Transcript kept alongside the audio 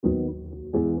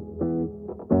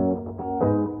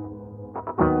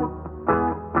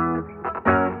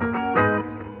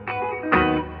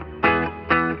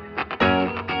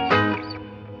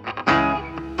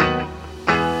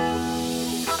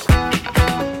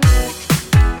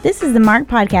This is the Mark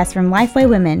Podcast from Lifeway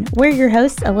Women. We're your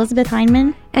hosts, Elizabeth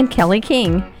Heineman and Kelly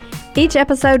King. Each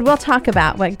episode, we'll talk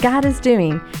about what God is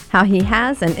doing, how He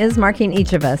has and is marking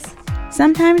each of us.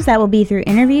 Sometimes that will be through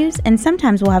interviews, and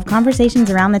sometimes we'll have conversations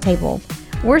around the table.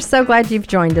 We're so glad you've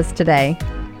joined us today.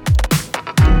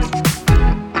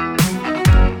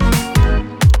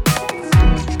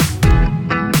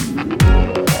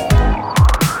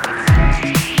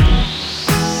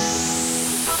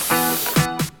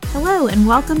 Hello, and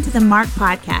welcome to the Mark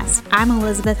Podcast. I'm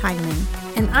Elizabeth Heineman.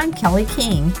 And I'm Kelly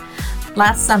King.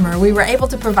 Last summer, we were able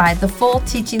to provide the full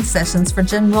teaching sessions for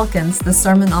Jen Wilkins, the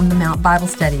Sermon on the Mount Bible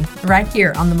Study, right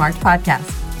here on the Mark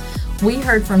Podcast. We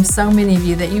heard from so many of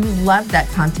you that you loved that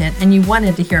content and you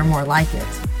wanted to hear more like it.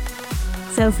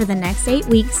 So for the next 8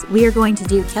 weeks, we are going to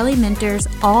do Kelly Minter's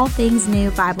All Things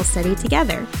New Bible Study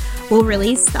together. We'll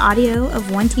release the audio of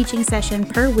one teaching session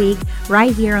per week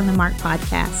right here on the Mark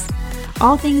Podcast.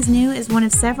 All Things New is one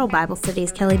of several Bible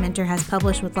studies Kelly Minter has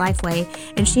published with Lifeway,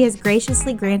 and she has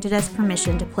graciously granted us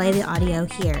permission to play the audio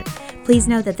here. Please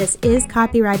note that this is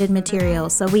copyrighted material,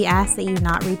 so we ask that you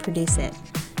not reproduce it.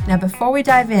 Now, before we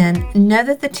dive in, know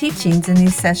that the teachings in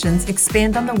these sessions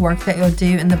expand on the work that you'll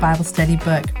do in the Bible study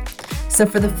book. So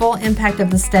for the full impact of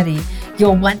the study,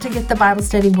 you'll want to get the Bible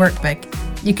study workbook.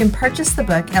 You can purchase the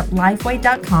book at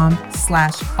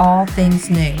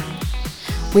lifeway.com/allthingsnew.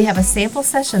 We have a sample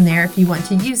session there if you want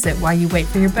to use it while you wait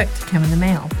for your book to come in the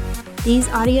mail. These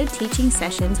audio teaching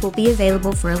sessions will be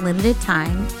available for a limited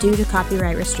time due to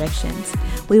copyright restrictions.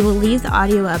 We will leave the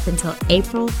audio up until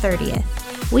April 30th.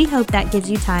 We hope that gives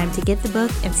you time to get the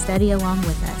book and study along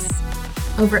with us.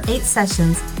 Over 8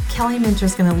 sessions, Kelly Minter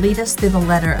is going to lead us through the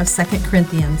letter of 2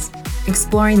 Corinthians,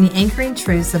 exploring the anchoring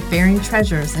truths of bearing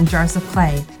treasures in jars of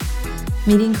clay,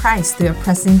 meeting Christ through a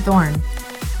pressing thorn,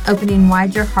 opening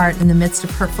wide your heart in the midst of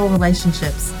hurtful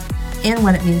relationships, and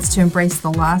what it means to embrace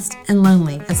the lost and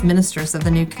lonely as ministers of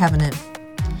the new covenant.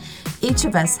 Each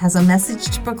of us has a message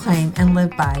to proclaim and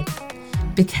live by.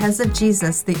 Because of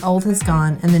Jesus, the old has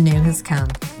gone and the new has come.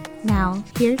 Now,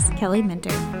 here's Kelly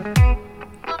Minter.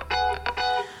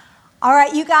 All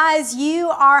right, you guys,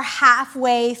 you are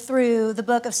halfway through the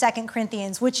book of 2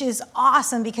 Corinthians, which is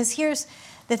awesome because here's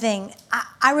the thing.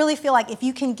 I really feel like if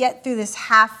you can get through this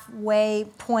halfway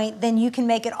point, then you can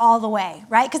make it all the way,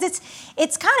 right? Because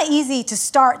it's kind of easy to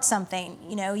start something.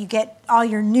 You know, you get all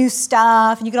your new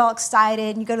stuff and you get all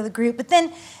excited and you go to the group, but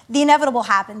then the inevitable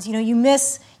happens. You know, you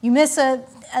miss a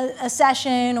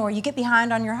session, or you get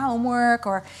behind on your homework,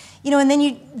 or and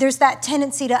then there's that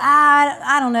tendency to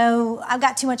I don't know, I've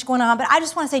got too much going on. But I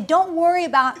just want to say, don't worry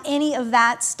about any of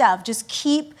that stuff. Just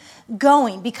keep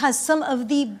going, because some of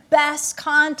the best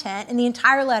content in the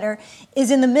entire letter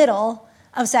is in the middle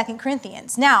of 2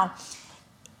 Corinthians. Now,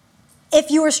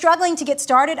 if you were struggling to get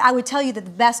started, I would tell you that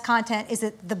the best content is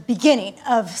at the beginning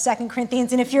of 2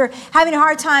 Corinthians. And if you're having a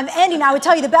hard time ending, I would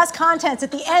tell you the best content's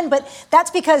at the end, but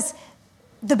that's because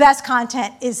the best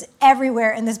content is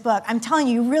everywhere in this book. I'm telling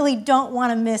you, you really don't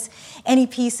want to miss any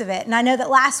piece of it. And I know that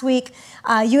last week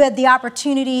you had the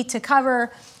opportunity to cover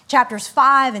chapters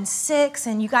 5 and 6,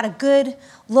 and you got a good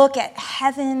look at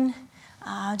heaven,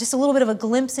 just a little bit of a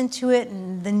glimpse into it,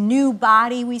 and the new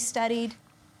body we studied.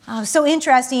 So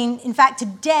interesting. In fact,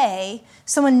 today,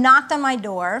 someone knocked on my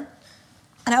door,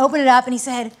 and I opened it up, and he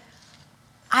said,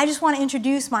 I just want to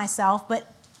introduce myself,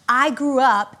 but I grew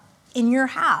up in your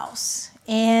house,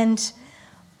 and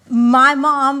my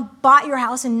mom bought your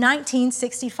house in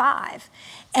 1965.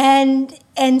 And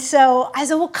so I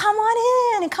said, well, come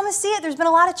on in and come and see it. There's been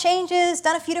a lot of changes,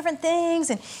 done a few different things.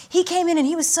 And he came in and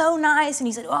he was so nice. And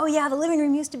he said, oh, yeah, the living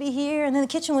room used to be here. And then the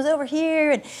kitchen was over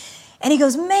here. And he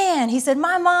goes, man, he said,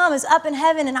 my mom is up in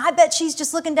heaven. And I bet she's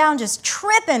just looking down, just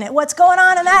tripping at what's going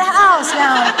on in that house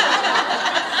now.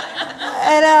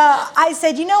 And I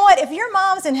said, you know what? If your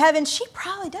mom's in heaven, she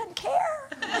probably doesn't care.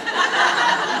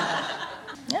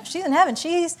 Yeah, she's in heaven.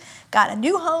 She's got a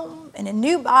new home and a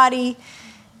new body.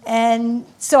 And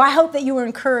so I hope that you were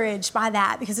encouraged by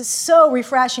that, because it's so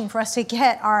refreshing for us to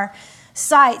get our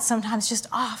sight sometimes just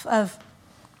off of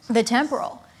the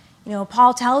temporal. You know,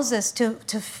 Paul tells us to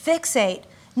fixate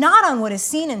not on what is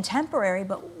seen and temporary,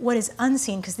 but what is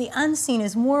unseen, because the unseen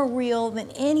is more real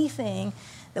than anything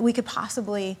that we could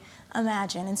possibly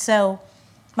imagine. And so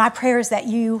my prayer is that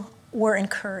you were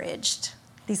encouraged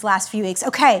these last few weeks.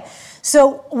 Okay,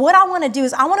 so what I want to do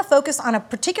is I want to focus on a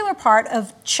particular part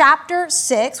of chapter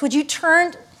 6. Would you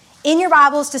turn in your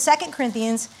Bibles to 2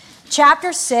 Corinthians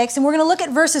chapter 6, and we're going to look at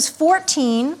verses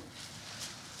 14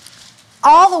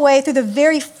 all the way through the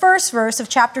very first verse of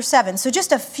chapter 7. So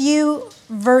just a few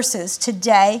verses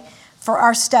today for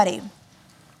our study.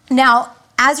 Now,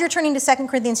 as you're turning to 2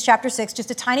 Corinthians chapter 6,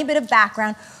 just a tiny bit of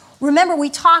background. Remember, we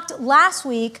talked last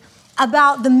week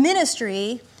about the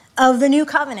ministry of the new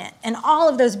covenant and all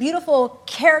of those beautiful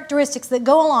characteristics that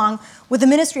go along with the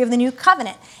ministry of the new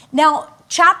covenant. Now,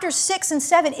 chapter 6 and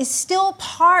 7 is still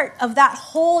part of that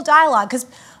whole dialogue because,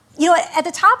 at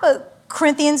the top of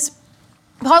Corinthians,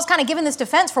 Paul's kind of given this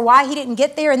defense for why he didn't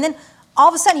get there, and then all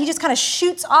of a sudden he just kind of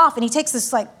shoots off and he takes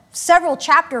this several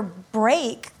chapter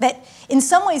break that in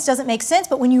some ways doesn't make sense,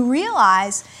 but when you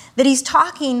realize that he's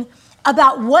talking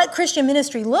about what Christian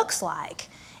ministry looks like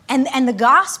and the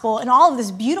gospel and all of this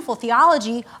beautiful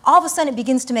theology, all of a sudden it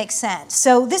begins to make sense.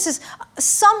 So this is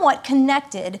somewhat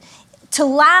connected to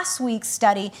last week's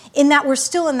study in that we're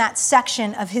still in that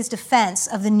section of his defense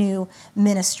of the new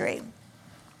ministry.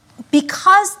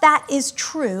 Because that is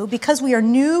true, because we are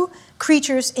new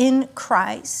creatures in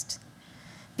Christ,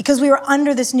 because we are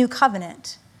under this new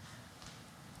covenant,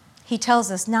 he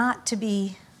tells us not to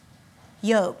be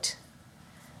yoked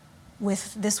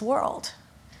with this world,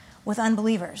 with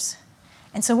unbelievers.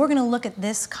 And so we're going to look at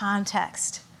this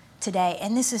context today,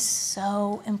 and this is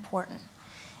so important.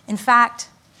 In fact,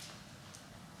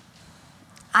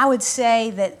 I would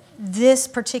say that this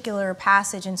particular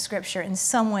passage in Scripture in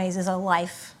some ways is a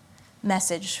life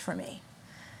message for me.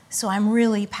 So I'm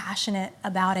really passionate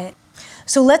about it.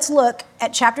 So let's look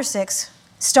at chapter 6,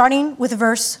 starting with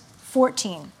verse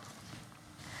 14.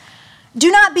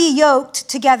 Do not be yoked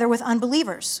together with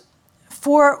unbelievers.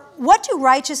 For what do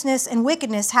righteousness and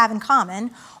wickedness have in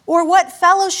common? Or what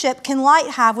fellowship can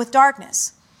light have with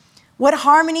darkness? What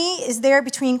harmony is there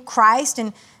between Christ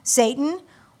and Satan?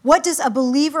 What does a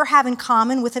believer have in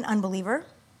common with an unbeliever?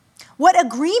 What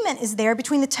agreement is there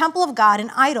between the temple of God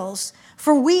and idols?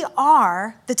 For we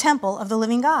are the temple of the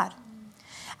living God.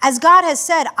 As God has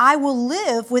said, I will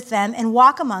live with them and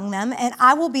walk among them, and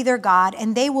I will be their God,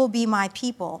 and they will be my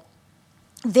people.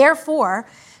 Therefore,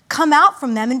 come out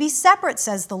from them and be separate,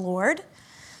 says the Lord.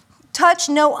 Touch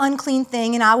no unclean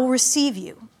thing, and I will receive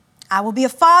you. I will be a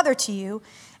father to you,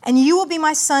 and you will be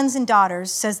my sons and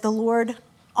daughters, says the Lord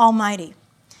Almighty.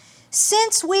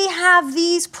 Since we have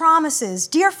these promises,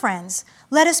 dear friends,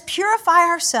 let us purify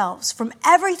ourselves from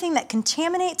everything that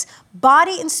contaminates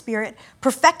body and spirit,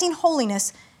 perfecting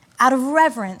holiness out of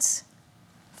reverence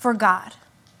for God.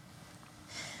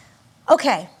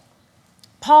 Okay,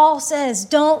 Paul says,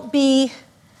 don't be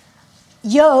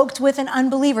yoked with an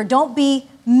unbeliever. Don't be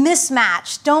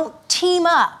mismatched. Don't team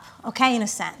up, okay, in a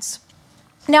sense.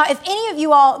 Now, if any of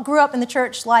you all grew up in the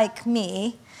church like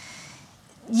me,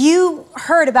 you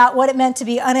heard about what it meant to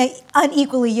be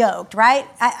unequally yoked, right?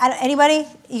 Anybody?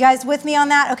 You guys with me on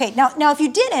that? Okay, now if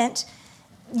you didn't,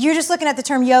 you're just looking at the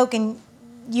term yoke and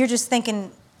you're just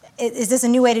thinking, is this a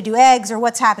new way to do eggs or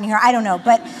what's happening here? I don't know.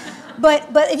 But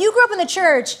if you grew up in the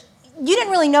church, you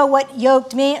didn't really know what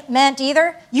yoked meant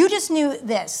either. You just knew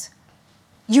this.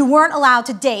 You weren't allowed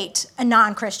to date a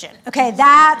non-Christian. Okay,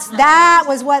 that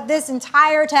was what this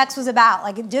entire text was about.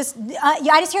 Like I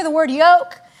just hear the word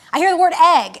yoke. I hear the word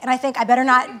egg, and I think I better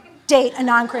not date a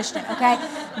non-Christian, okay?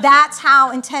 That's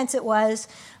how intense it was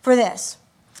for this.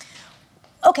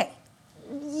 Okay,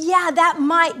 yeah, that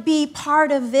might be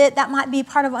part of it. That might be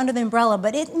part of under the umbrella,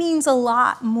 but it means a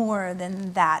lot more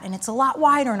than that, and it's a lot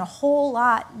wider and a whole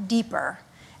lot deeper.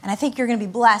 And I think you're going to be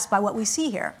blessed by what we see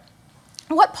here.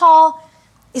 What Paul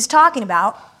is talking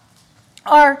about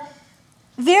are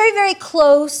very, very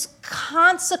close,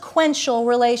 consequential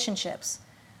relationships.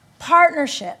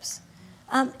 Partnerships,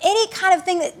 any kind of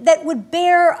thing that would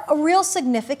bear a real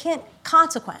significant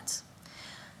consequence.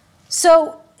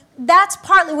 So that's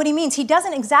partly what he means. He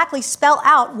doesn't exactly spell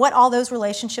out what all those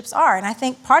relationships are. And I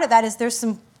think part of that is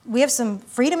we have some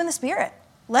freedom in the Spirit.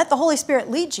 Let the Holy Spirit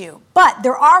lead you. But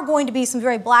there are going to be some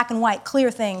very black and white,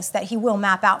 clear things that he will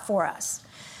map out for us.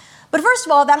 But first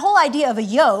of all, that whole idea of a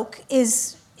yoke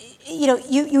is,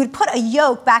 you would put a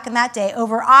yoke back in that day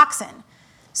over oxen.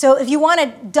 So if you want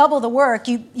to double the work,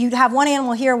 you'd have one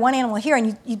animal here,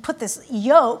 and you'd put this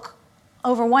yoke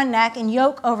over one neck and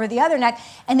yoke over the other neck,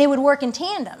 and they would work in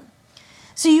tandem.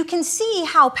 So you can see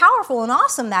how powerful and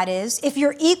awesome that is. If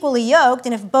you're equally yoked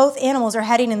and if both animals are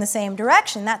heading in the same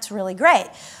direction, that's really great.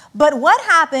 But what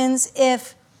happens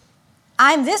if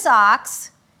I'm this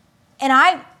ox and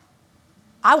I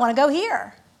want to go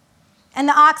here? And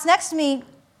the ox next to me,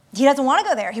 he doesn't want to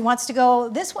go there. He wants to go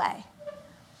this way.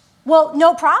 Well,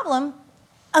 no problem,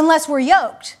 unless we're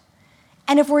yoked.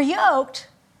 And if we're yoked,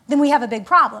 then we have a big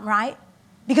problem, right?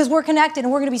 Because we're connected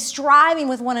and we're going to be striving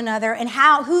with one another and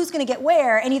who's going to get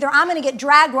where. And either I'm going to get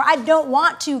dragged where I don't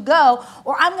want to go,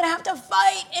 or I'm going to have to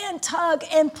fight and tug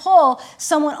and pull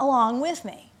someone along with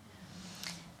me.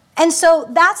 And so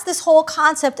that's this whole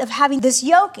concept of having this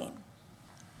yoking.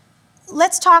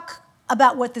 Let's talk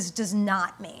about what this does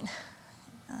not mean.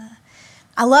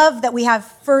 I love that we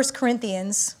have 1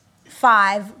 Corinthians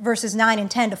 5, verses 9 and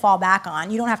 10 to fall back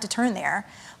on. You don't have to turn there.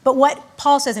 But what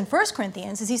Paul says in 1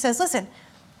 Corinthians is he says, listen,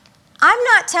 I'm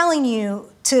not telling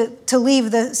you to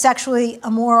leave the sexually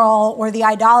immoral or the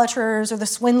idolaters or the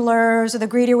swindlers or the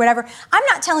greedy or whatever. I'm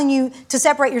not telling you to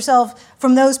separate yourself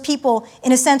from those people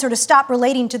in a sense or to stop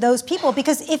relating to those people,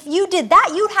 because if you did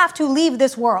that, you'd have to leave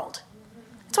this world.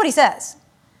 That's what he says.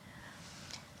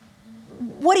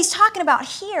 What he's talking about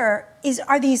here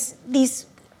are these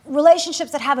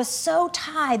relationships that have us so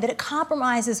tied that it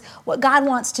compromises what God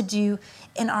wants to do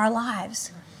in our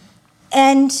lives.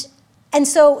 And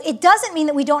so it doesn't mean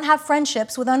that we don't have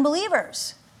friendships with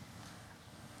unbelievers.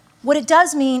 What it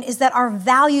does mean is that our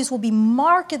values will be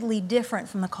markedly different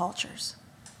from the culture's.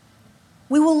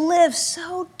 We will live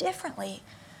so differently.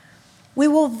 We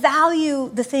will value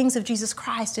the things of Jesus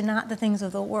Christ and not the things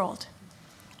of the world.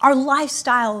 Our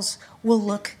lifestyles will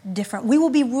look different. We will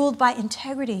be ruled by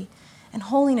integrity and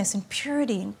holiness and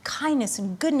purity and kindness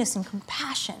and goodness and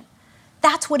compassion.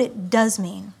 That's what it does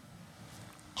mean.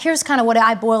 Here's kind of what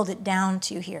I boiled it down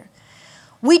to here.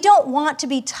 We don't want to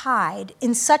be tied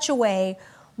in such a way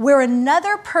where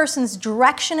another person's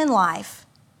direction in life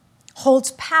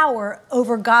holds power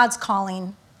over God's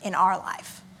calling in our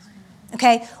life.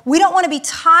 Okay? We don't want to be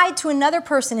tied to another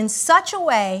person in such a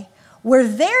way where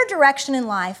their direction in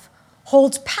life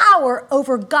holds power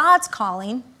over God's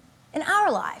calling in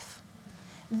our life.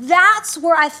 That's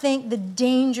where I think the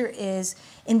danger is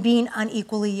in being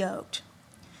unequally yoked.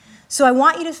 So I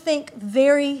want you to think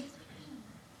very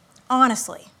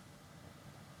honestly.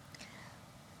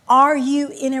 Are you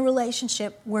in a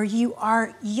relationship where you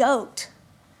are yoked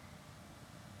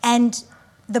and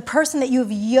the person that you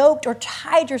have yoked or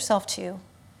tied yourself to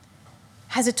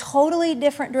has a totally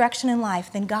different direction in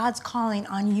life than God's calling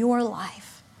on your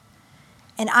life?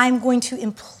 And I'm going to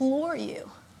implore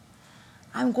you,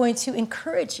 I'm going to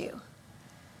encourage you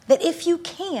that if you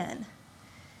can,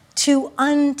 to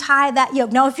untie that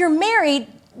yoke. Now, if you're married,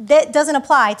 that doesn't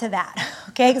apply to that,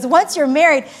 okay? Because once you're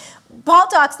married, Paul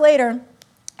talks later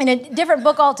in a different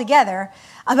book altogether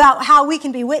about how we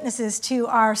can be witnesses to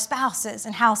our spouses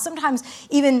and how sometimes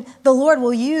even the Lord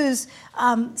will use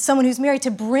someone who's married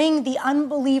to bring the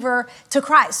unbeliever to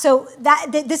Christ. So that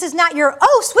this is not your,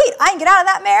 oh, sweet, I can get out of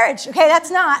that marriage. Okay, that's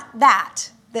not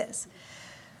this.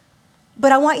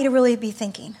 But I want you to really be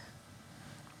thinking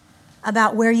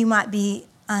about where you might be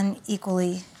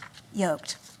unequally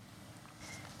yoked,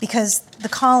 because the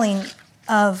calling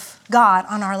of God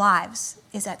on our lives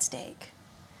is at stake.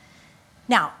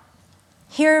 Now,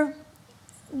 here's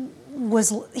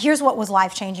what was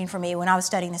life-changing for me when I was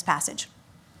studying this passage.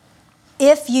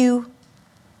 If you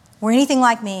were anything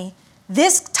like me,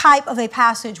 this type of a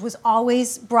passage was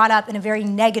always brought up in a very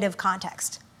negative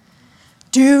context.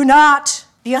 Do not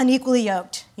be unequally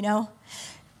yoked, you know?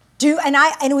 And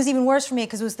it was even worse for me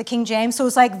because it was the King James. So it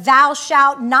was like, thou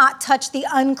shalt not touch the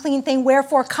unclean thing,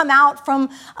 wherefore come out from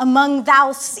among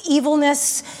thou's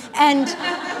evilness. And,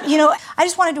 you know, I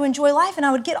just wanted to enjoy life, and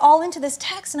I would get all into this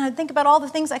text, and I would think about all the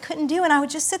things I couldn't do, and I would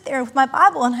just sit there with my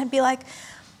Bible, and I'd be like,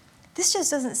 this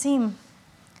just doesn't seem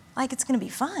like it's going to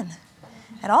be fun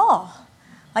at all.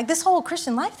 Like this whole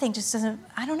Christian life thing just doesn't,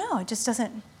 I don't know, it just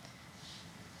doesn't,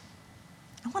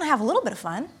 I want to have a little bit of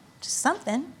fun, just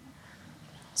something.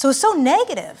 So it's so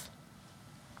negative.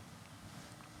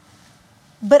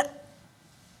 But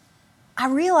I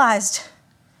realized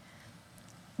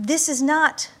this is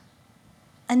not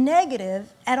a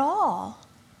negative at all,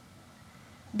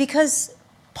 because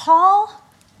Paul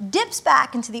dips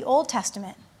back into the Old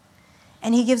Testament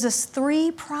and he gives us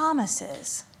 3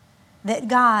 promises that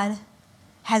God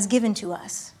has given to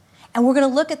us. And we're going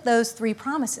to look at those 3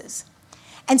 promises.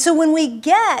 And so when we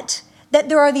get that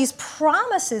there are these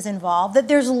promises involved, that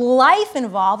there's life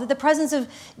involved, that the presence of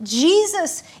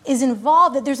Jesus is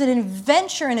involved, that there's an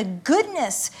adventure and a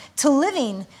goodness to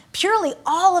living purely,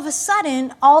 all of a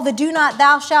sudden, all the do not,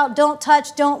 thou shalt, don't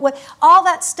touch, don't what, all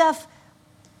that stuff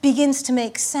begins to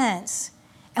make sense.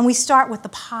 And we start with the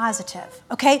positive,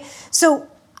 okay? So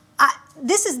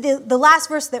this is the last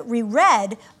verse that we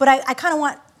read, but I kind of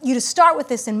want you to start with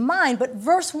this in mind. But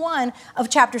verse 1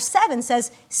 of chapter 7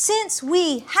 says, since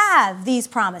we have these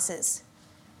promises,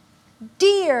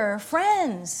 dear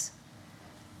friends.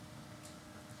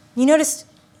 You notice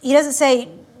he doesn't say,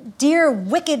 dear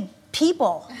wicked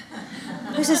people.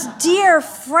 He says, dear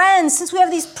friends, since we have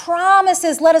these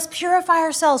promises, let us purify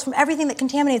ourselves from everything that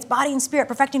contaminates body and spirit,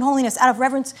 perfecting holiness out of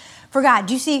reverence for God.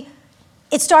 Do you see?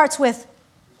 It starts with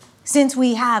since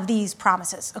we have these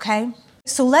promises, okay?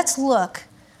 So let's look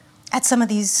at some of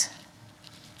these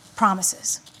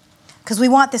promises because we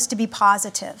want this to be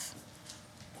positive.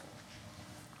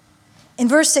 In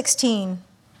verse 16,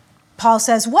 Paul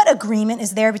says, "What agreement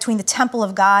is there between the temple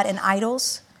of God and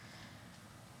idols?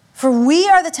 For we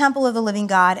are the temple of the living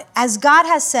God. As God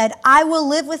has said, I will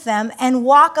live with them and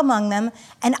walk among them,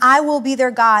 and I will be their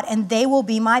God, and they will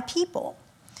be my people."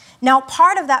 Now,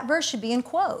 part of that verse should be in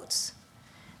quotes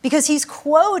because he's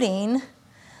quoting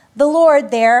the Lord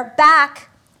there back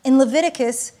in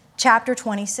Leviticus chapter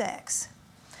 26.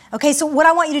 Okay, so what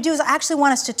I want you to do is I actually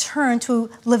want us to turn to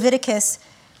Leviticus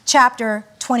chapter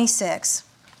 26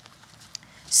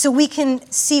 so we can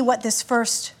see what this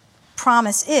first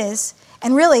promise is.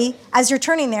 And really, as you're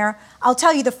turning there, I'll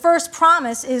tell you the first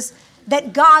promise is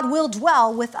that God will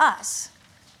dwell with us.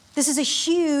 This is a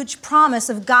huge promise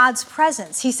of God's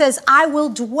presence. He says, I will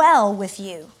dwell with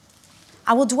you.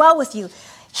 I will dwell with you.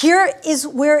 Here is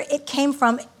where it came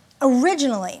from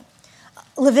originally.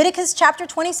 Leviticus chapter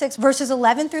 26, verses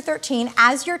 11 through 13.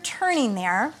 As you're turning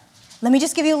there, let me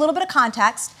just give you a little bit of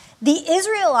context. The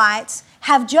Israelites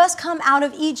have just come out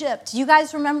of Egypt. You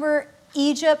guys remember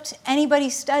Egypt? Anybody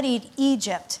studied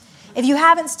Egypt? If you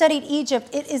haven't studied Egypt,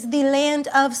 it is the land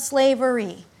of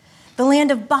slavery, the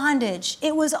land of bondage.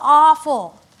 It was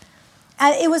awful.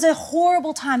 It was a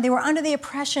horrible time. They were under the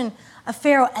oppression of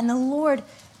Pharaoh, and the Lord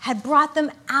had brought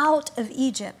them out of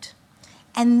Egypt.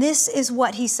 And this is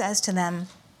what he says to them,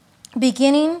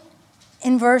 beginning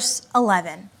in verse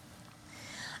 11.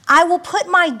 "I will put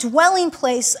my dwelling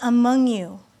place among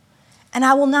you, and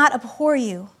I will not abhor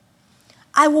you.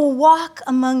 I will walk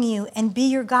among you and be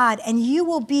your God, and you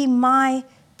will be my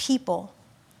people.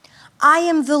 I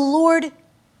am the Lord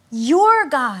your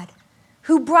God,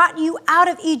 who brought you out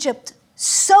of Egypt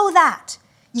so that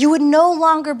you would no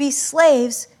longer be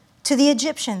slaves to the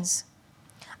Egyptians.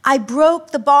 I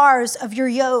broke the bars of your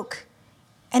yoke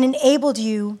and enabled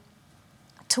you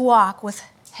to walk with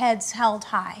heads held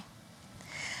high."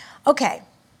 Okay,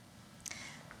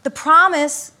 the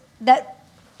promise that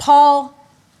Paul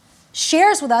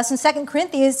shares with us in 2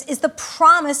 Corinthians is the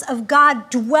promise of God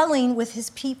dwelling with his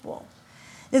people.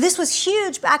 Now, this was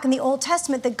huge back in the Old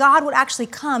Testament that God would actually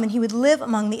come and he would live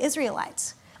among the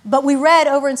Israelites. But we read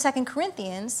over in 2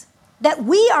 Corinthians that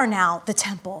we are now the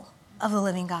temple of the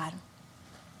living God.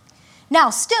 Now,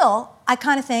 still, I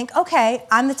kind of think, okay,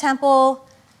 I'm the temple.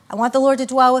 I want the Lord to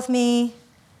dwell with me.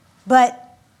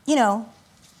 But, you know,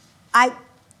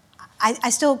 I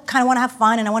still kind of want to have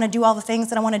fun and I want to do all the things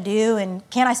that I want to do. And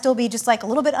can't I still be just like a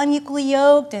little bit unequally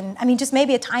yoked? And I mean, just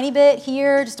maybe a tiny bit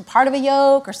here, just a part of a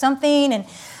yoke or something.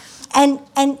 And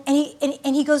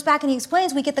he goes back and he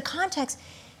explains, we get the context.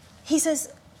 He says,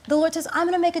 the Lord says, I'm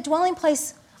going to make a dwelling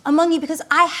place among you because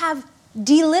I have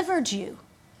delivered you.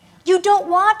 You don't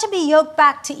want to be yoked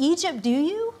back to Egypt, do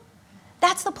you?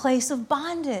 That's the place of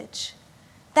bondage.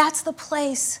 That's the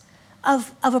place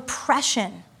of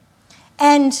oppression.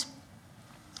 And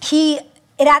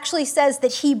it actually says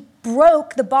that he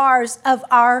broke the bars of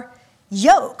our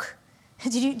yoke.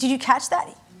 Did you catch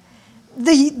that?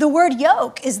 The word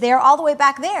yoke is there all the way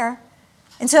back there.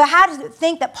 And so I had to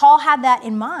think that Paul had that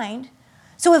in mind.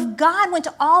 So if God went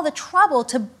to all the trouble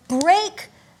to break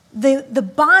the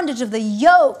bondage of the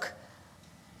yoke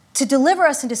to deliver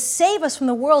us and to save us from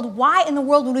the world, why in the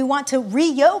world would we want to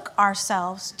re-yoke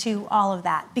ourselves to all of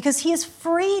that? Because he has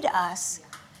freed us.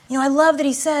 You know, I love that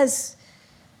he says,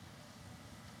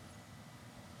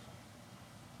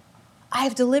 I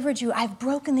have delivered you. I have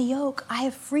broken the yoke. I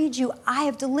have freed you. I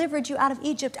have delivered you out of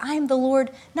Egypt. I am the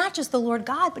Lord, not just the Lord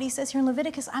God, but he says here in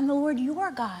Leviticus, I'm the Lord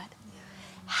your God.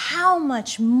 How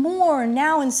much more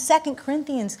now in 2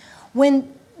 Corinthians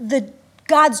when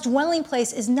God's dwelling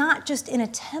place is not just in a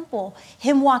temple,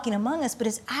 him walking among us, but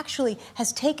is actually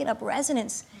has taken up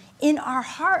residence in our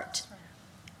heart.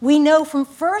 We know from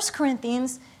 1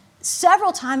 Corinthians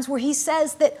several times where he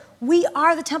says that we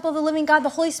are the temple of the living God. The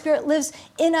Holy Spirit lives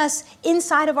in us,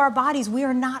 inside of our bodies. We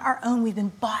are not our own. We've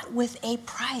been bought with a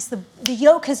price. The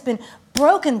yoke has been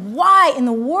broken. Why in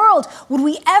the world would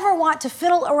we ever want to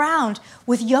fiddle around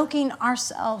with yoking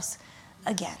ourselves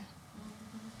again?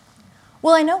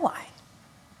 Well, I know why.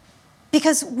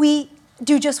 Because we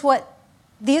do just what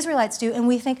the Israelites do, and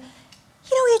we think,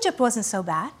 you know, Egypt wasn't so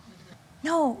bad.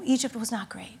 No, Egypt was not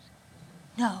great.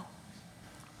 No.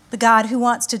 The God who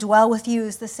wants to dwell with you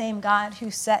is the same God who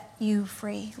set you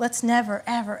free. Let's never,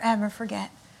 ever, ever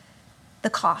forget the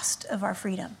cost of our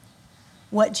freedom,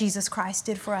 what Jesus Christ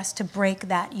did for us to break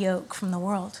that yoke from the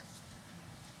world.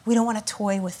 We don't want to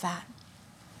toy with that.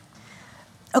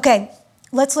 Okay,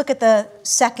 let's look at the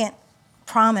second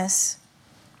promise.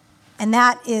 And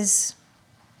that is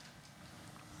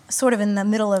sort of in the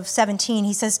middle of 17.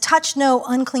 He says, touch no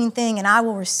unclean thing and I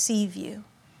will receive you.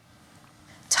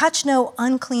 Touch no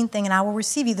unclean thing and I will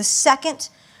receive you. The second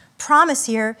promise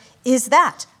here is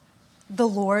that the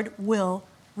Lord will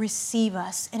receive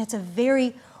us. And it's a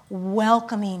very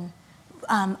welcoming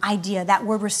idea, that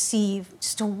word receive,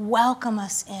 just to welcome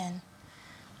us in.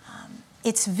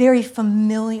 It's very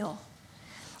familial.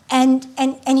 And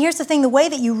here's the thing, the way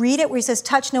that you read it, where he says,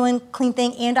 touch no unclean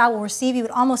thing and I will receive you,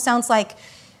 it almost sounds like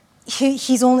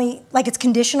he's only, like it's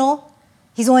conditional.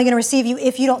 He's only going to receive you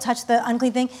if you don't touch the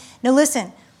unclean thing. Now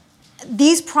listen,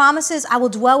 these promises, I will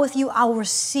dwell with you, I will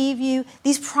receive you,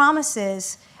 these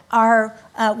promises are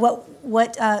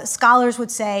what scholars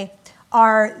would say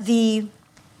are the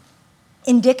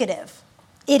indicative.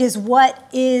 It is what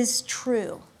is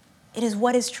true. It is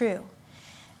what is true.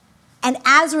 And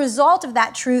as a result of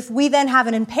that truth, we then have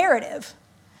an imperative.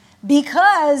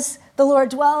 Because the Lord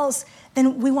dwells,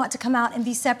 then we want to come out and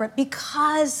be separate.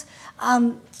 Because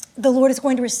the Lord is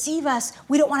going to receive us,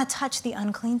 we don't want to touch the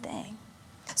unclean thing.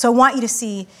 So I want you to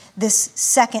see this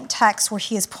second text where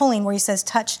he is pulling, where he says,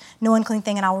 touch no unclean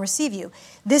thing and I will receive you.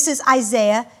 This is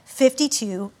Isaiah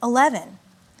 52:11.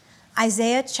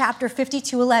 Isaiah chapter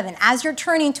 52:11. As you're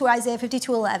turning to Isaiah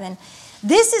 52:11,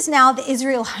 this is now the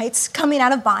Israelites coming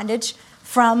out of bondage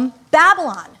from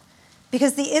Babylon,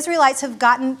 because the Israelites have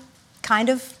gotten kind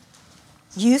of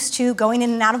used to going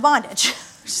in and out of bondage,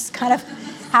 which is kind of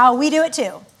how we do it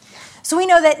too. So we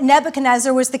know that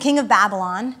Nebuchadnezzar was the king of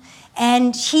Babylon,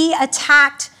 and he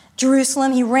attacked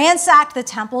Jerusalem. He ransacked the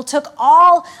temple, took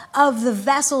all of the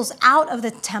vessels out of the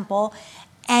temple,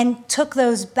 and took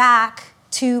those back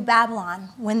to Babylon.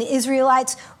 When the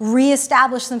Israelites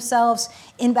reestablished themselves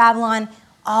in Babylon,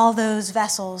 all those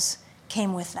vessels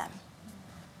came with them.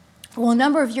 Well, a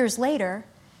number of years later,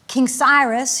 King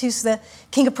Cyrus, who's the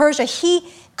king of Persia, he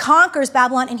conquers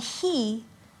Babylon, and he,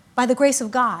 by the grace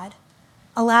of God,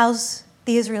 allows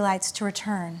the Israelites to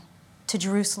return to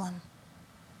Jerusalem.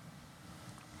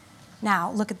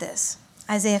 Now, look at this.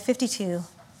 Isaiah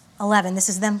 52:11. This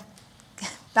is them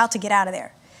about to get out of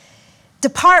there.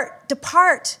 Depart,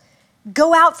 depart,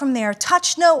 go out from there,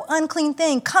 touch no unclean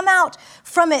thing, come out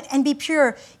from it and be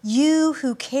pure, you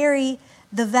who carry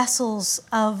the vessels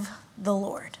of the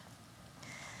Lord.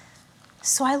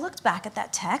 So I looked back at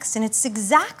that text, and it's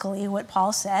exactly what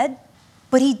Paul said,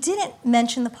 but he didn't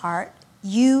mention the part,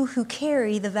 you who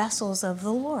carry the vessels of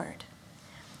the Lord.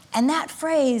 And that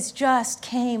phrase just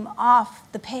came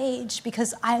off the page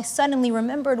because I suddenly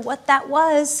remembered what that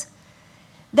was,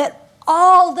 that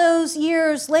all those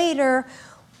years later,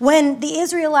 when the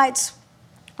Israelites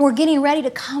were getting ready to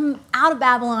come out of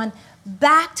Babylon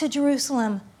back to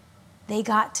Jerusalem, they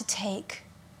got to take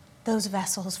those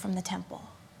vessels from the temple.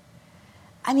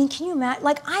 I mean, can you imagine?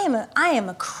 Like, I am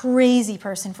a crazy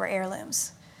person for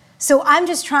heirlooms. So I'm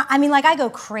just trying, I go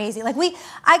crazy.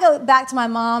 I go back to my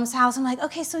mom's house. I'm like,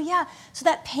 okay, so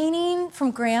that painting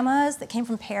from Grandma's that came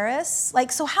from Paris,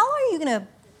 so how are you going to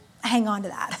hang on to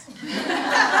that?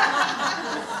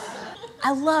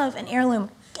 I love an heirloom.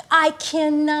 I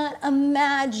cannot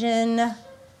imagine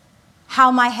how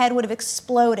my head would have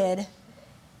exploded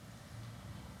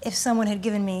if someone had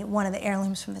given me one of the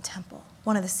heirlooms from the temple,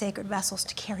 one of the sacred vessels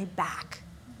to carry back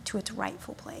to its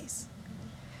rightful place.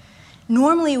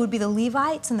 Normally, it would be the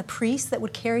Levites and the priests that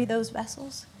would carry those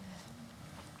vessels.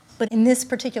 But in this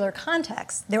particular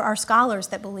context, there are scholars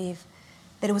that believe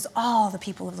that it was all the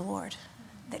people of the Lord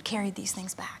that carried these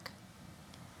things back.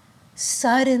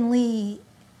 Suddenly,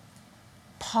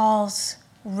 Paul's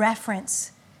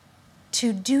reference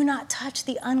to do not touch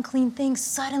the unclean things,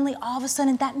 suddenly, all of a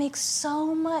sudden, that makes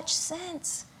so much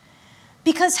sense.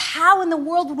 Because how in the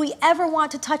world would we ever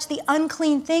want to touch the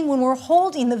unclean thing when we're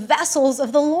holding the vessels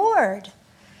of the Lord?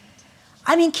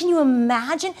 I mean, can you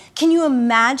imagine? Can you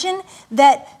imagine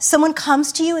that someone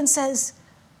comes to you and says,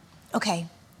 okay,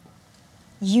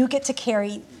 you get to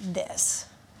carry this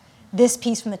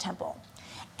piece from the temple.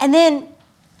 And then,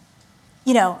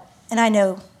 and I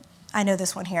know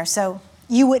this one here, so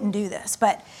you wouldn't do this,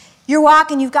 but you're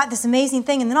walking, you've got this amazing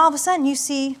thing, and then all of a sudden you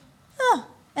see,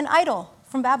 an idol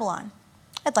from Babylon.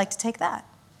 I'd like to take that.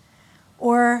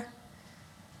 Or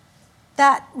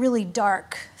that really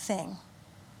dark thing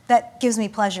that gives me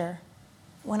pleasure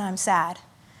when I'm sad.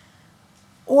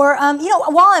 Or,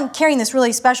 while I'm carrying this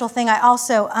really special thing, I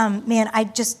also,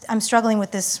 I'm struggling with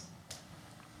this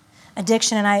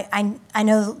addiction, and I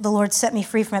know the Lord set me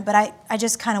free from it, but I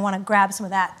just kind of want to grab some of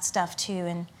that stuff too,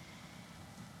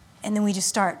 and then we just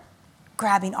start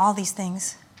grabbing all these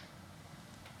things.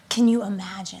 Can you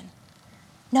imagine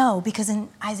No, because in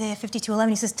Isaiah 52:11,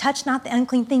 he says, touch not the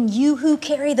unclean thing, you who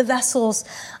carry the vessels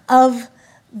of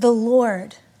the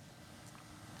Lord.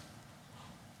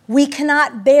 We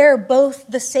cannot bear both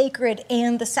the sacred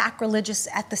and the sacrilegious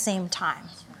at the same time,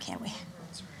 can we?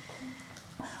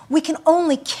 We can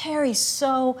only carry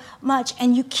so much,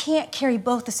 and you can't carry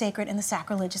both the sacred and the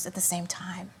sacrilegious at the same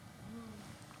time.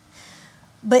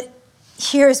 But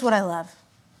here's what I love.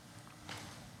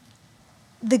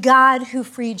 The God who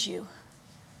freed you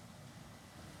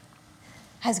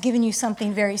has given you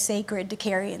something very sacred to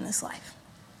carry in this life.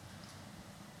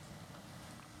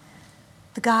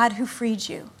 The God who freed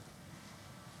you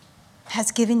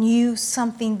has given you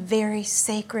something very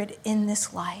sacred in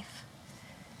this life.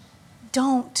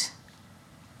 Don't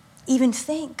even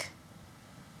think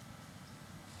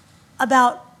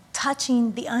about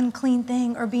touching the unclean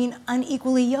thing or being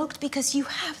unequally yoked, because you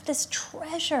have this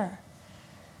treasure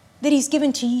that he's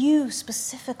given to you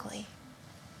specifically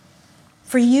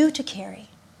for you to carry,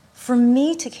 for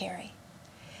me to carry.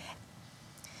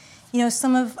 You know,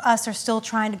 some of us are still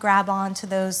trying to grab on to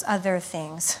those other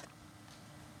things.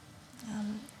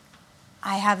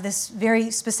 I have this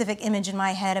very specific image in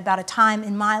my head about a time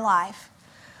in my life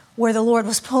where the Lord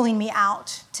was pulling me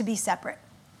out to be separate.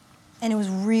 And it was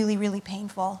really, really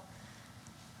painful.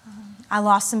 I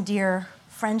lost some dear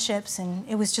friendships, and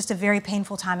it was just a very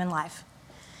painful time in life.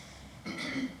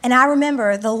 And I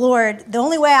remember the Lord, the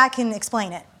only way I can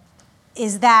explain it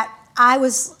is that I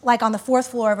was like on the 4th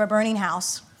floor of a burning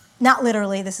house. Not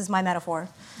literally, this is my metaphor.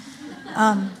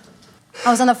 I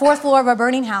was on the 4th floor of a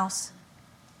burning house,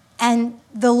 and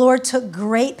the Lord took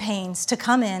great pains to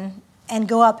come in and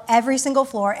go up every single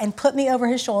floor and put me over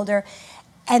his shoulder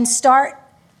and start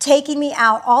taking me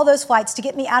out all those flights to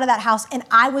get me out of that house. And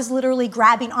I was literally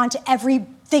grabbing onto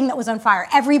everything that was on fire,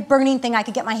 every burning thing I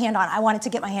could get my hand on. I wanted to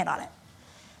get my hand on it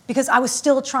because I was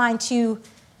still trying to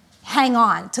hang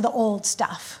on to the old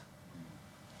stuff.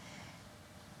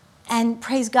 And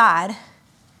praise God,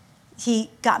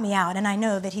 he got me out, and I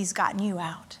know that he's gotten you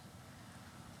out.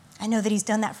 I know that he's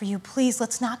done that for you. Please,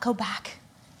 let's not go back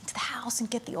into the house and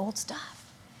get the old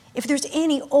stuff. If there's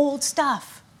any old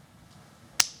stuff,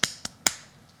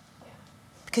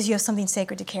 because you have something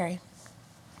sacred to carry.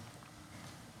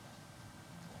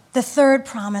 The third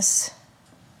promise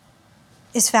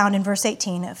is found in verse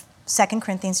 18 of 2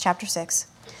 Corinthians chapter 6.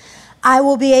 I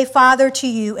will be a father to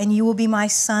you, and you will be my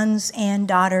sons and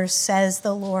daughters, says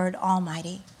the Lord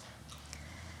Almighty.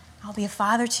 I'll be a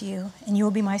father to you, and you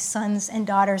will be my sons and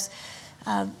daughters.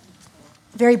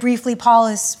 Very briefly, Paul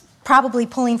is probably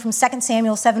pulling from 2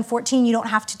 Samuel 7:14. You don't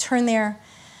have to turn there.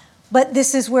 But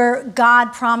this is where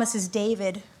God promises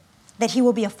David that he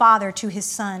will be a father to his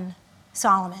son,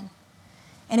 Solomon.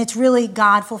 And it's really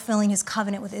God fulfilling his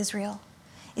covenant with Israel.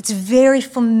 It's very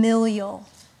familial.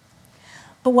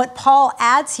 But what Paul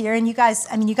adds here, and you guys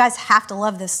have to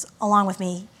love this along with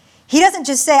me. He doesn't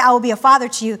just say, I will be a father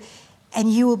to you, and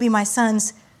you will be my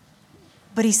sons.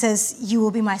 But he says, you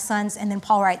will be my sons. And then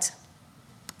Paul writes,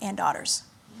 and daughters.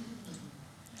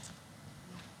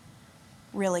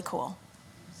 Really cool.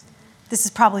 This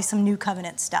is probably some new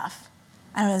covenant stuff.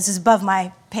 I don't know, this is above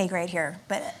my pay grade here.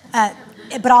 But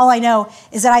all I know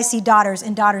is that I see daughters,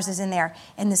 and daughters is in there.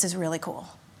 And this is really cool.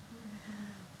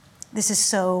 This is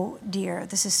so dear.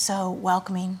 This is so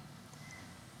welcoming.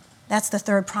 That's the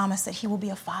third promise, that he will be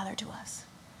a father to us.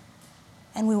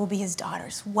 And we will be his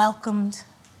daughters, welcomed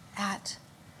at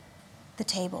the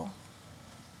table.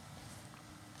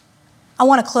 I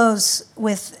want to close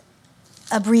with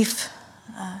a brief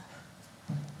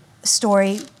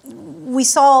story. We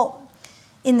saw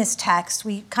in this text,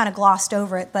 we kind of glossed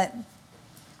over it, but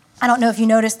I don't know if you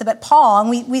noticed that, but Paul,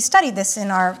 and we studied this in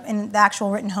the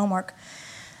actual written homework,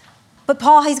 but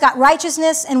Paul, he's got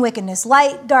righteousness and wickedness,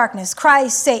 light, darkness,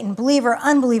 Christ, Satan, believer,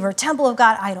 unbeliever, temple of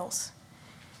God, idols.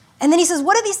 And then he says,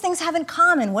 what do these things have in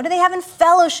common? What do they have in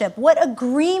fellowship? What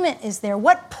agreement is there?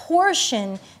 What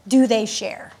portion do they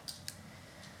share?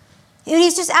 And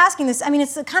he's just asking this. I mean,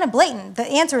 it's kind of blatant. The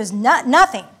answer is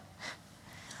nothing.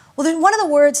 Well, one of the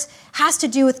words has to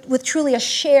do with truly a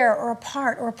share or a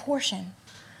part or a portion.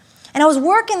 And I was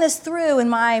working this through in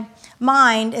my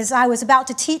mind as I was about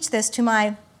to teach this to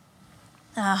my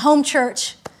home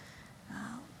church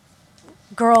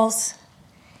girls.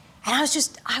 And I was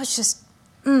just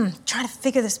trying to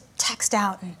figure this text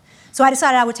out. And so I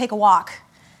decided I would take a walk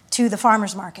to the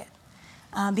farmer's market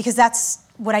because that's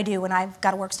what I do when I've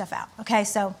got to work stuff out. Okay,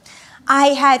 so I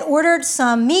had ordered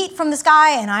some meat from this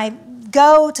guy, and I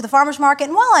go to the farmer's market,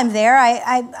 and while I'm there,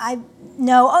 I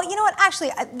know, oh, you know what,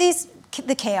 actually,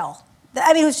 the kale.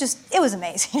 I mean, it was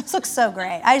amazing. It looks so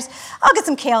great. I'll get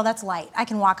some kale, that's light. I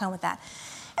can walk home with that.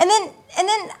 And then,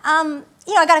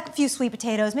 I got a few sweet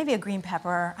potatoes, maybe a green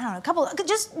pepper, I don't know, a couple,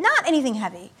 just not anything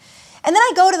heavy. And then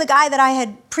I go to the guy that I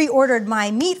had pre-ordered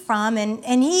my meat from, and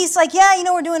he's like, yeah,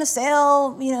 we're doing a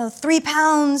sale, 3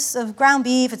 pounds of ground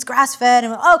beef, it's grass-fed.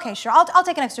 And okay, sure, I'll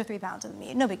take an extra 3 pounds of the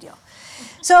meat, no big deal.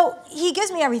 So he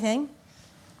gives me everything,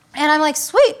 and I'm like,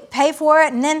 sweet, pay for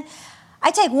it. And then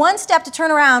I take one step to turn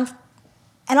around,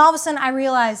 and all of a sudden I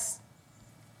realize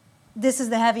this is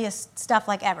the heaviest stuff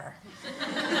like ever.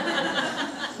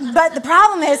 But the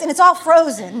problem is, and it's all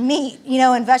frozen meat,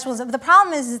 and vegetables. But the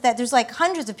problem is that there's like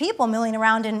hundreds of people milling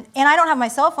around, and I don't have my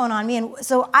cell phone on me, and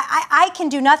so I can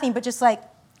do nothing but just like,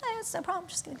 it's no problem,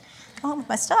 just gonna go home with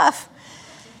my stuff.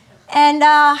 And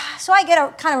so I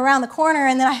get kind of around the corner,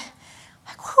 and then I'm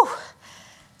like, whew,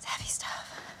 it's heavy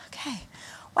stuff. Okay,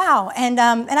 wow. And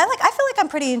I feel like I'm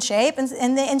pretty in shape,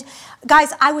 and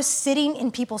guys, I was sitting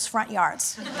in people's front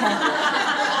yards. Okay?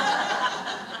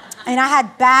 And I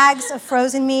had bags of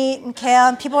frozen meat and kale,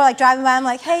 and people were like driving by. I'm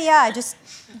like, hey, yeah, I just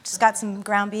got some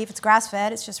ground beef. It's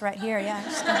grass-fed. It's just right here. Yeah.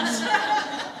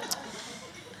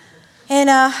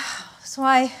 And so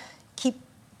I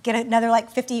get another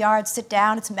like 50 yards, sit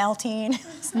down. It's melting.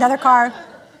 It's another car.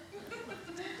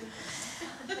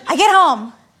 I get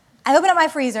home. I open up my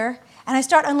freezer, and I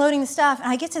start unloading the stuff. And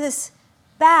I get to this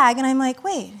bag, and I'm like,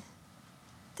 wait,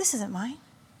 this isn't mine.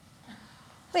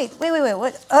 Wait,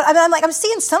 what? I'm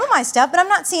seeing some of my stuff, but I'm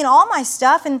not seeing all my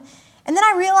stuff. And then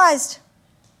I realized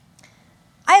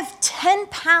I have 10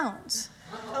 pounds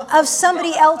of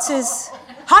somebody else's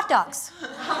hot dogs.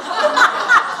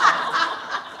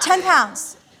 10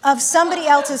 pounds of somebody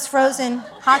else's frozen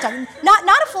hot dog. Not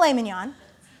a filet mignon.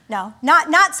 No,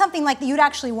 not something like that you'd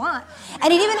actually want.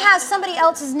 And it even has somebody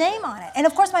else's name on it. And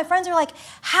of course, my friends are like,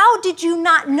 how did you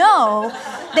not know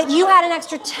that you had an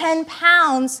extra 10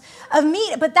 pounds of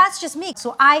meat? But that's just me.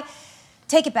 So I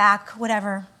take it back,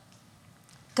 whatever,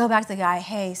 go back to the guy,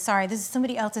 hey, sorry, this is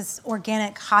somebody else's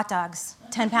organic hot dogs,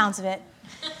 10 pounds of it.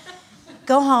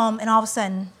 Go home, and all of a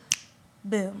sudden,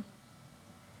 boom,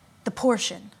 the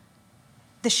portion,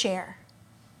 the share.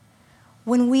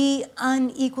 When we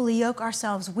unequally yoke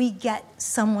ourselves, we get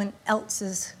someone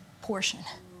else's portion.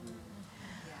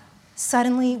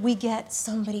 Suddenly, we get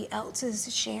somebody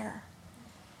else's share.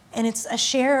 And it's a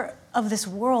share of this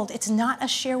world. It's not a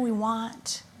share we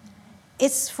want.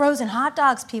 It's frozen hot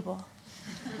dogs, people.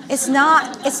 It's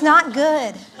not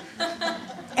good.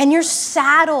 And you're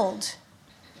saddled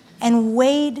and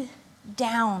weighed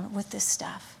down with this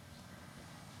stuff.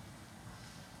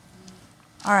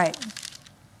 All right.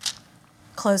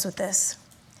 Close with this.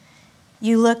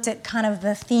 You looked at kind of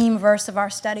the theme verse of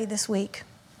our study this week,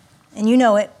 and you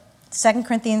know it, 2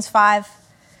 Corinthians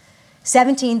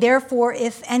 5:17. Therefore,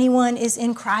 if anyone is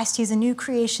in Christ, he's a new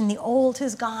creation. The old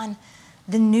has gone,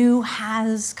 the new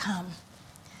has come.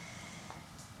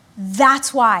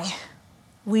 That's why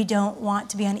we don't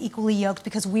want to be unequally yoked,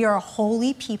 because we are a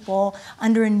holy people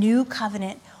under a new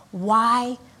covenant.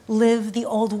 Why live the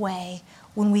old way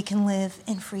when we can live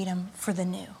in freedom for the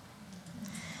new?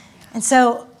 And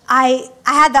so I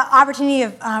had the opportunity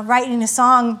of writing a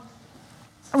song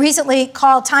recently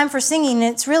called Time for Singing,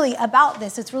 and it's really about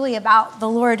this. It's really about the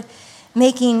Lord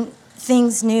making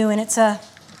things new, and it's a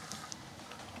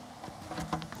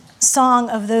song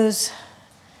of those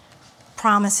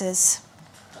promises.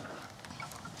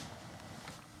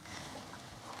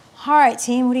 All right,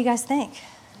 team, what do you guys think?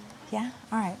 Yeah?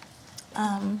 All right.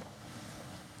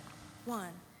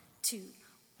 1, 2,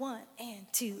 1 and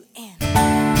 2 and...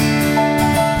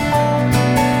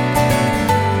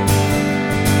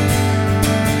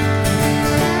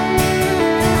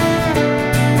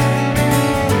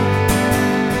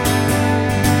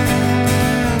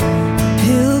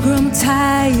 Pilgrim,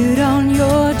 tired on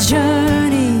your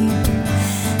journey,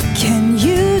 can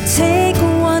you take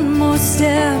one more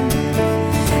step?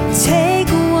 Take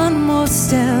one more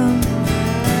step.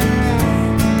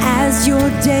 As your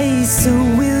days, so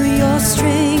will your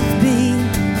strength be.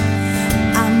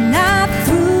 I'm not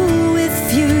through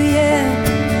with you yet.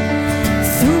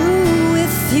 Through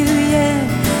with you yet.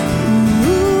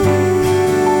 Ooh,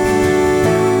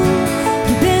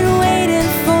 you've been waiting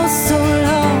for so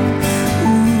long.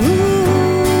 Ooh,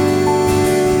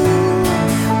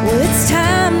 well, it's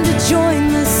time to join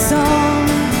the song.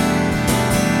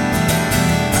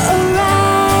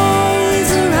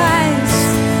 Arise, arise,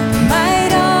 my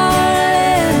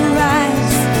darling, rise.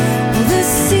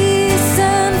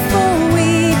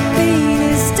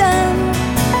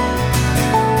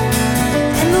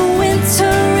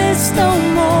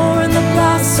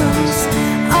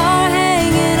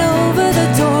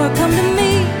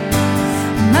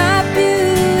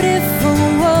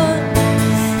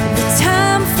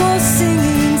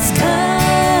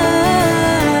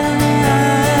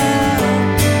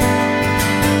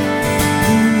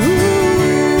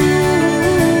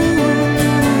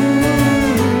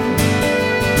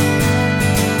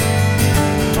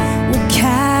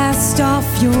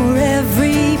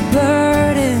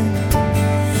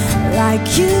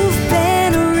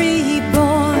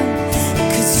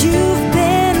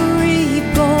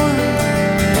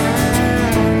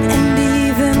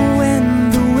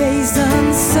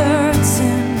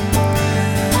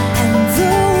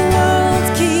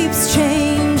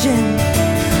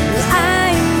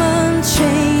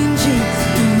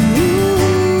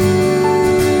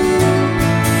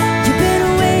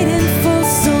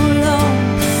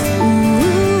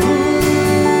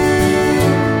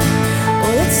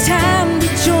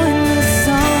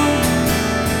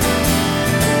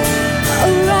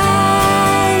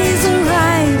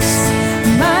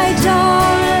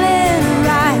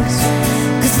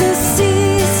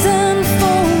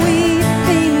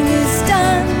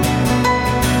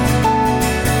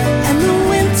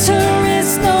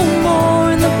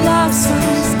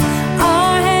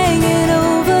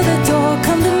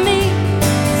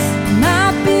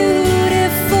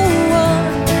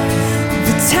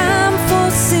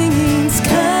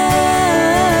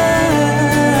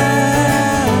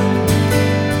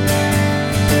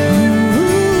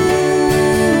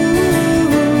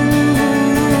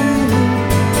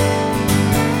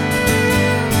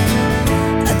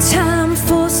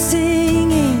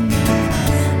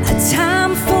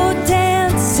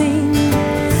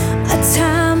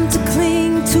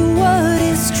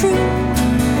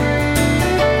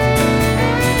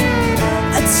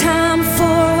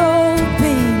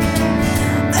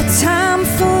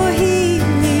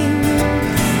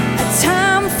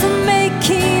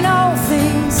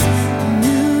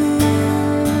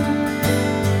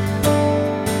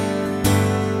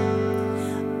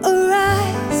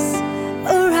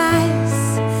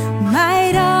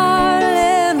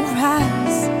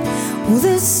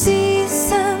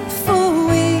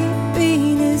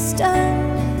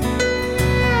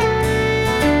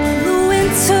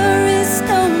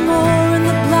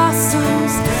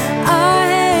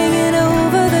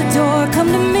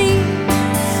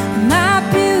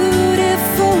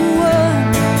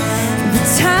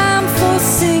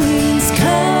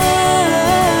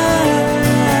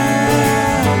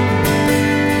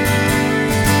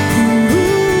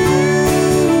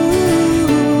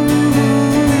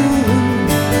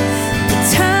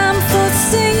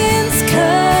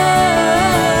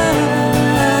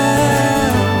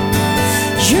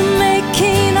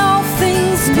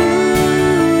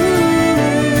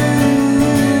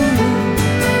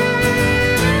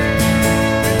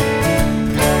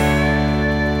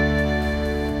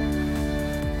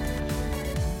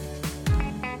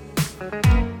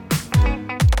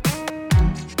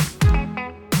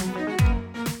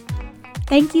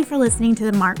 Thank you for listening to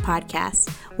the Mark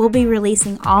Podcast. We'll be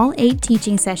releasing all 8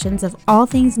 teaching sessions of All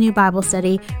Things New Bible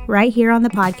Study right here on the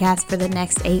podcast for the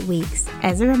next 8 weeks.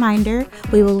 As a reminder,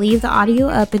 we will leave the audio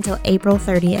up until April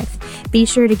 30th. Be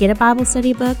sure to get a Bible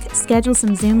study book, schedule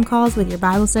some Zoom calls with your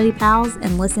Bible study pals,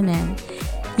 and listen in.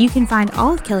 You can find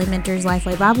all of Kelly Minter's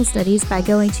Lifeway Bible studies by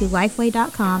going to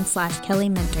lifeway.com/Kelly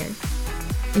Minter.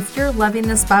 If you're loving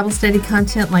this Bible study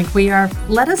content like we are,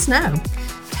 let us know.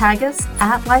 Tag us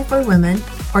at Lifeway Women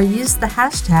or use the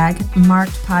hashtag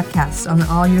 #MarkedPodcast on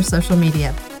all your social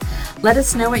media. Let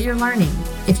us know what you're learning,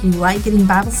 if you like getting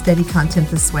Bible study content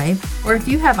this way, or if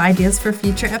you have ideas for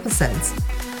future episodes.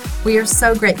 We are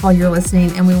so grateful you're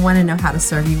listening, and we want to know how to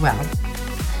serve you well.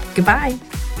 Goodbye.